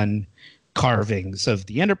of fun carvings of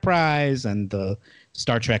the Enterprise and the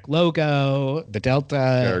Star Trek logo, the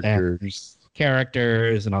Delta,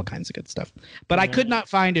 characters and all kinds of good stuff. But I could not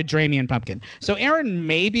find a Dramian pumpkin. So Erin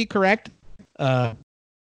may be correct, but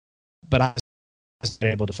I wasn't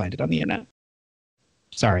able to find it on the internet.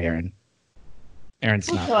 Sorry, Erin. Erin's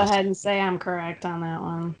I'll not. go ahead and say I'm correct on that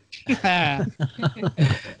one.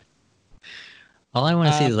 All I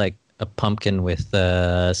want to see is like a pumpkin with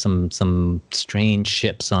some strange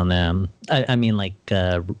ships on them. I mean, like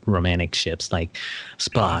romantic ships, like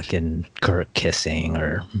Spock and Kirk kissing,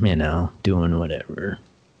 or doing whatever.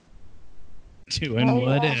 Doing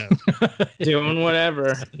whatever. Doing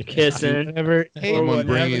whatever, kissing. Whatever. Hey, Someone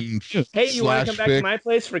bringing Hey, you want to come back to my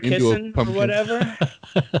place for into a kissing or pumpkin. whatever?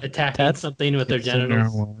 Attacking something with their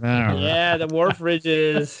genitals. Yeah, the wharf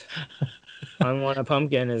ridges on one a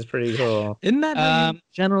pumpkin is pretty cool. Isn't that how you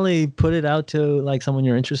generally put it out to like someone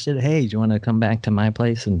you're interested in? Hey, do you want to come back to my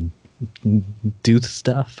place and do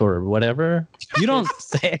stuff or whatever? You don't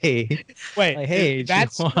say. Wait, like, hey,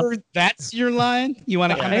 that's your line? You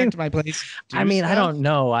want to come back to my place? I mean, I don't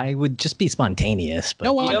know. I would just be spontaneous. But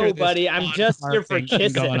No wonder Yo, this buddy, I'm just here for thing's been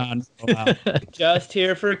kissing. going on for a while. Just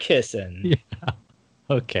here for kissing.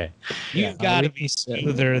 Okay. You've got to be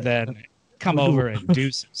smoother than come over and do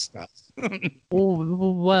some stuff.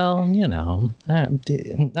 Well,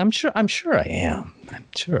 I'm sure I am. I'm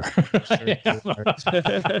sure. I don't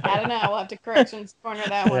know. We'll have to corrections corner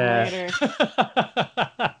that one later.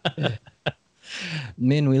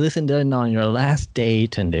 Min, we listened in on your last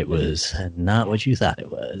date, and it was not what you thought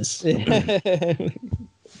it was.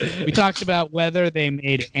 We talked about whether they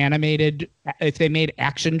made if they made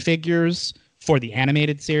action figures for the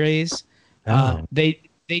animated series.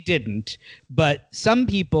 They didn't, but some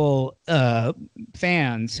people,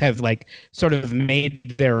 fans, have like sort of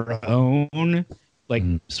made their own, like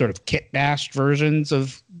sort of kit bashed versions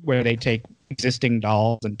of where they take existing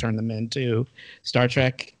dolls and turn them into Star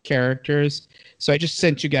Trek characters. So I just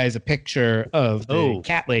sent you guys a picture of the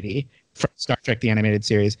cat lady from Star Trek the Animated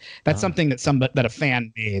Series. That's something that a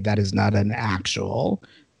fan made. That is not an actual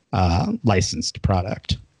licensed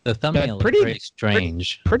product. The thumbnail is very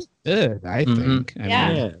strange. Pretty good, I think.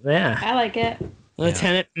 Yeah. I like it.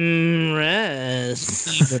 Lieutenant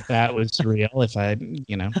Rest. That was real if I,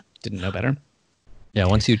 didn't know better. Yeah,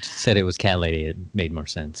 once you said it was Cat Lady, it made more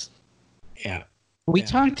sense. Yeah. We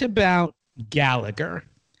talked about Gallagher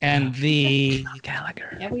and the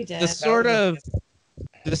Gallagher. Yeah, we did. the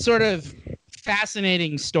sort of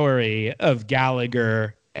fascinating story of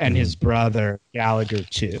Gallagher and his brother Gallagher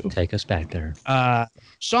 2. Take us back there.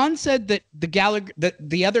 Sean said that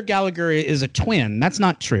the other Gallagher is a twin. That's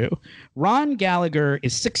not true. Ron Gallagher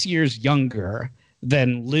is 6 years younger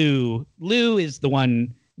than Lou. Lou is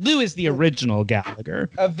the original Gallagher.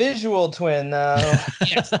 A visual twin, though.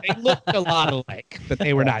 Yes, they looked a lot alike, but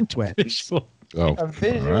they were not twins. A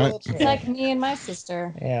visual twin. It's like me and my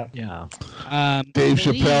sister. Yeah. Dave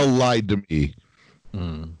Chappelle lied to me.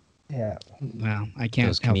 Yeah. Well, I can't.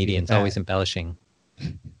 Those help you comedians with that. always embellishing.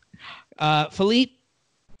 Philippe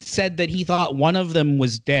said that he thought one of them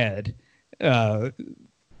was dead. Then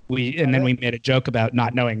we made a joke about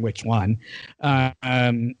not knowing which one.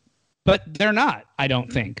 But they're not, I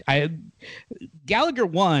don't think. Gallagher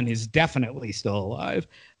 1 is definitely still alive,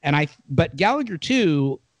 but Gallagher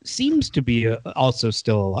 2 seems to be also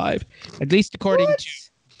still alive, at least according to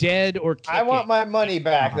Dead or Kicking. I want my money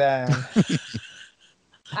back then.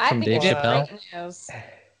 I From think Dave it's Chappelle? great news.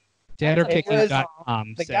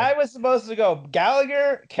 Deaderpicking.com The said, guy was supposed to go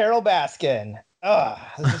Gallagher, Carol Baskin. Ugh,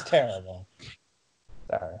 this is terrible.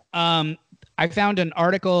 Sorry. I found an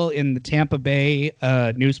article in the Tampa Bay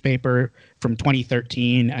newspaper from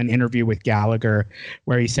 2013, an interview with Gallagher,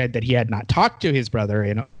 where he said that he had not talked to his brother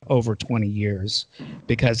in over 20 years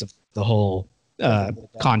because of the whole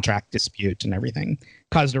contract dispute and everything.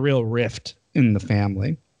 Caused a real rift in the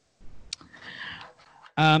family.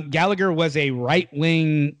 Gallagher was a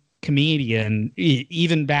right-wing comedian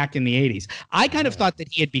even back in the 80s. I kind of thought that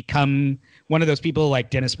he had become one of those people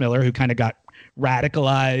like Dennis Miller who kind of got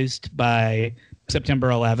radicalized by September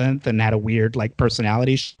 11th and had a weird like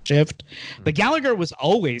personality shift. But Gallagher was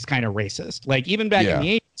always kind of racist. Like even back in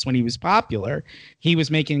the 80s when he was popular, he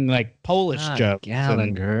was making like Polish jokes.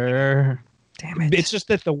 Gallagher. Damn it. It's just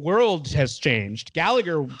that the world has changed.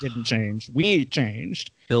 Gallagher didn't change. We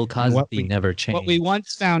changed. Bill Cosby never changed. What we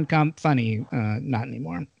once found funny, not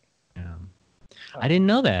anymore. Yeah. I didn't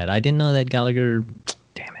know that. I didn't know that Gallagher.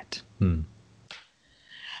 Damn it.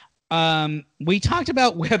 We talked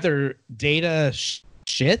about whether Data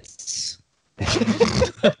shits.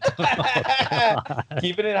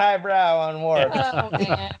 Keeping it highbrow on Warp. Oh,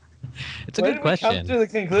 man. It's a good question. Come to the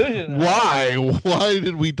conclusion. Why? Why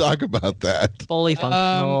did we talk about that? Fully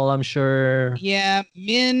functional, I'm sure. Yeah,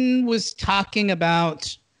 Min was talking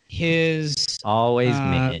about his Always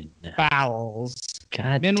Min. bowels.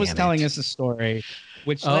 God Min was damn telling it. us a story,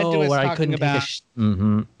 which led to us where I talking couldn't about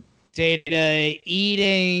Mm-hmm. Data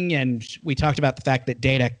eating, and we talked about the fact that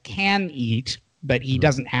Data can eat, but he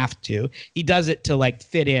doesn't have to. He does it to like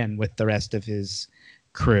fit in with the rest of his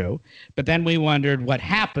crew. But then we wondered what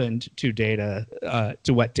happened to Data,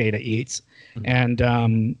 to what Data eats,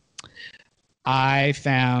 and I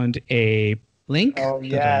found a link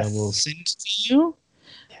that I will send to you.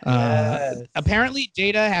 Apparently,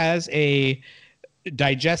 Data has a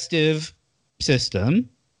digestive system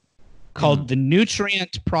called the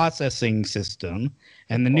nutrient processing system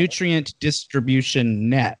and the nutrient distribution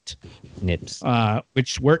net, NIPS,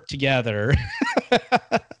 which work together.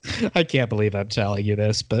 I can't believe I'm telling you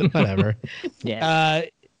this, but whatever.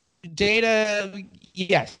 Data,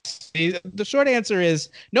 yes. The short answer is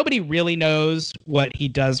nobody really knows what he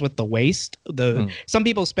does with the waste. Some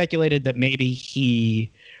people speculated that maybe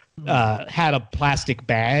he had a plastic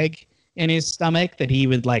bag in his stomach that he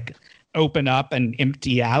would like open up and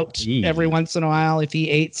empty out every once in a while if he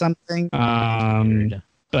ate something. But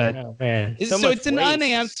so it's an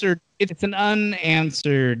unanswered. It's an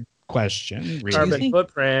unanswered question. Really. Carbon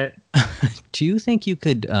footprint. Do you think you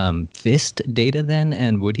could fist Data then,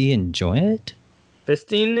 and would he enjoy it?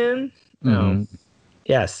 Fisting then? No.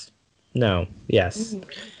 Yes. No. Yes.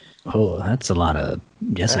 Oh, that's a lot of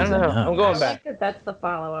yeses and I don't know. no's. I'm going I back. like that's the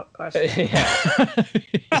follow-up question.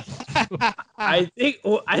 I think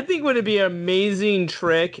what would be an amazing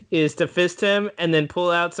trick is to fist him and then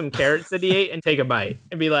pull out some carrots that he ate and take a bite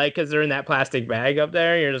and be like, because they're in that plastic bag up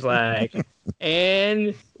there. You're just like,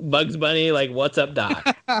 and Bugs Bunny, like, what's up,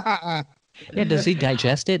 Doc? Yeah, does he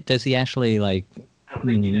digest it? Does he actually like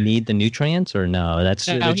need the nutrients, or no? That's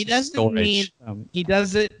no, he doesn't storage. need them. He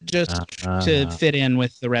does it just to fit in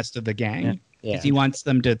with the rest of the gang. Because he wants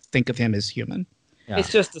them to think of him as human. Yeah.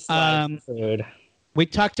 It's just a slice of food. We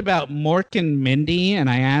talked about Mork and Mindy, and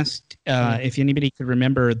I asked if anybody could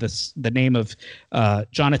remember the name of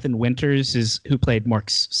Jonathan Winters, who played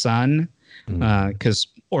Mork's son, because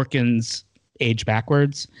Orkins age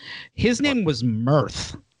backwards. His name was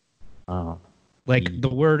Mirth. Oh. Like the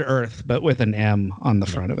word earth, but with an M on the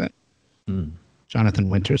front of it. Jonathan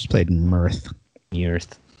Winters played Mirth.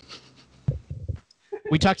 Earth.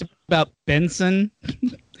 We talked about Benson,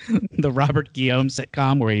 the Robert Guillaume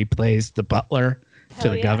sitcom where he plays the butler to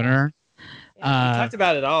the governor. We talked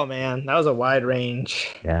about it all, man. That was a wide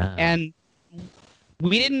range. Yeah. And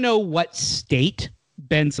we didn't know what state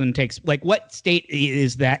Benson takes. Like, what state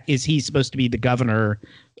is he supposed to be the governor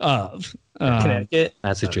of? Connecticut?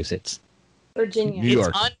 Massachusetts. Virginia. New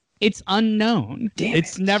York. It's unknown. Damn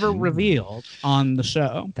it's it. never revealed on the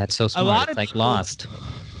show. That's so smart. lot It's of like people- Lost.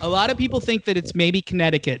 A lot of people think that it's maybe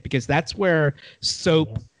Connecticut because that's where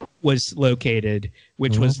Soap was located,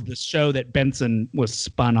 which was the show that Benson was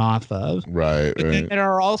spun off of. Right, But then right. there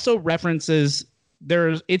are also references.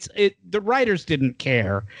 The writers didn't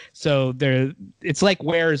care, so it's like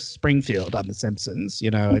where's Springfield on The Simpsons? You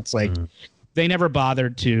know, it's like they never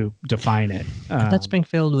bothered to define it. I thought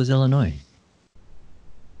Springfield was Illinois.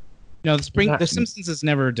 No, The Simpsons has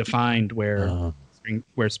never defined where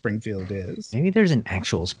Springfield is. Maybe there's an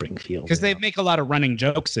actual Springfield. Because they make a lot of running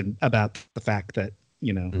jokes about the fact that,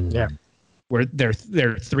 you know, where they're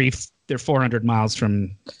 400 miles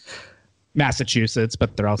from Massachusetts,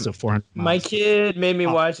 but they're also 400 miles. My kid made me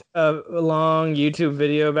watch a long YouTube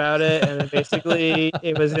video about it, and basically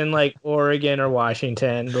it was in like Oregon or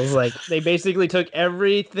Washington. It was like they basically took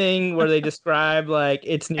everything where they described like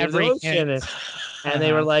it's near the ocean, and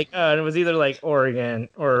they were like, and it was either like Oregon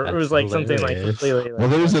or it was like something like completely. Well,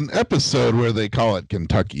 there's an episode where they call it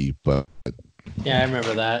Kentucky, but Yeah, I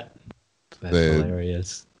remember that. That's They-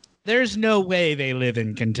 hilarious. There's no way they live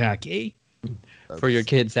in Kentucky. For your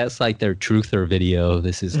kids, that's like their truther video.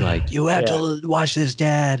 This is like, you have to watch this,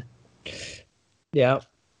 Dad. Yeah.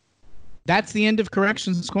 That's the end of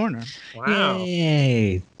Corrections Corner. Wow.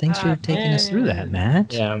 Yay. Thanks for taking us through that,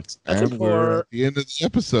 Matt. Yeah. That's and we're at the end of the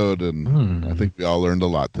episode, and I think we all learned a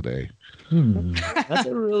lot today. That's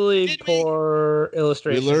a really poor We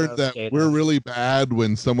illustration. learned of that skating. we're really bad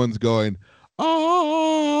when someone's going,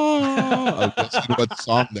 oh, guess what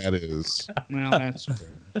song that is. Well, that's true.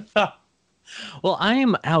 Well, I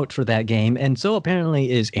am out for that game, and so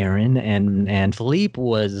apparently is Aaron, and Philippe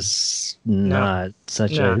was not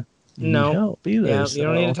such a No. help either. Yeah, so. you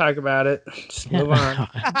don't need to talk about it. Just move on.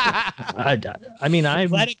 I mean, I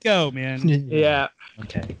Let it go, man. Yeah.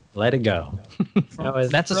 Okay, let it go. That was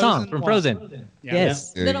That's a song from Frozen. Yeah.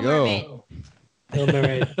 Yes. There Little you go. Mermaid. Little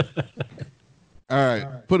Mermaid. All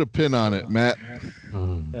right, put a pin on it, Matt.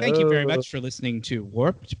 Thank you very much for listening to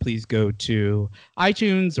Warped. Please go to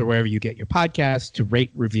iTunes or wherever you get your podcasts to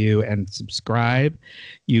rate, review, and subscribe.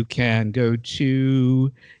 You can go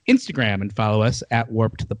to Instagram and follow us at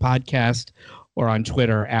Warped the Podcast, or on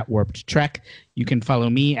Twitter at Warped Trek. You can follow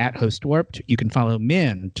me at Host Warped. You can follow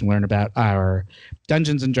Min to learn about our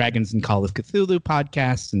Dungeons and Dragons and Call of Cthulhu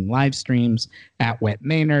podcasts and live streams at Wet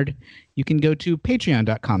Maynard. You can go to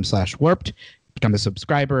patreon.com/warped. Become a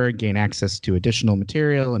subscriber, gain access to additional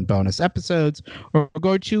material and bonus episodes, or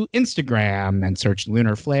go to Instagram and search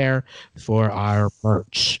Lunar Flare for our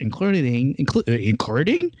merch, including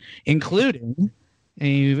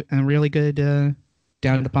a really good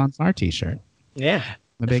Down Upon Star t-shirt. Yeah.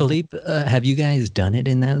 Philippe, have you guys done it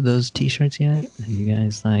in those t-shirts yet? Have you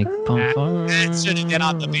guys like? That should have been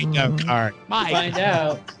on the bingo card. Mike. Find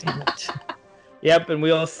out. Yep, and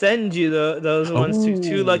we'll send you those ones to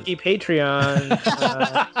 2 lucky Patreon.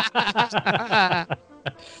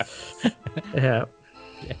 Yeah.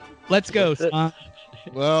 Let's go, son.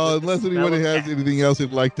 Well, unless anybody has anything else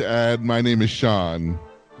they'd like to add, my name is Sean.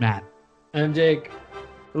 Matt. I'm Jake.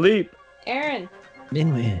 Leap. Aaron.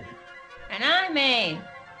 Minwin. And I'm May.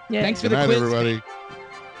 Thanks for Good the night, quiz. everybody.